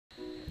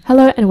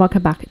Hello and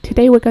welcome back.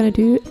 Today we're going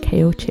to do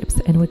kale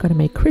chips and we're going to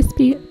make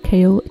crispy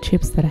kale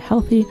chips that are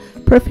healthy,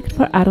 perfect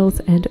for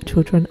adults and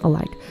children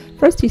alike.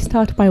 First, you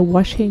start by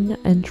washing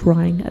and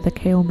drying the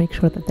kale. Make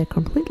sure that they're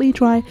completely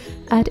dry.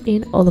 Add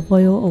in olive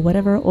oil or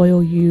whatever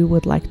oil you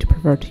would like to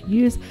prefer to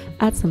use.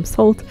 Add some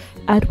salt.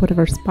 Add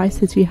whatever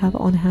spices you have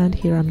on hand.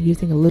 Here I'm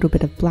using a little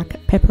bit of black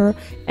pepper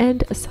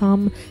and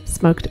some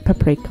smoked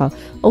paprika.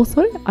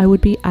 Also, I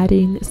would be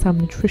adding some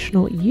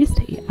nutritional yeast.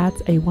 It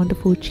adds a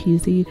wonderful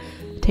cheesy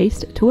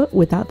taste to it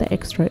without the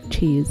extra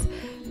cheese.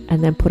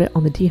 And then put it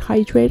on the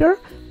dehydrator.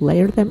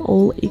 Layer them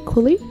all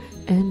equally,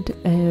 and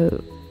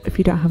if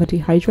you don't have a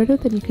dehydrator,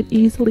 then you can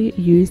easily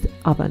use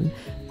oven.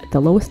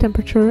 The lowest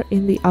temperature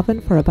in the oven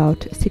for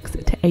about 6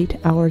 to 8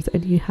 hours,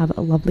 and you have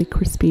a lovely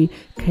crispy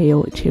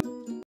kale chip.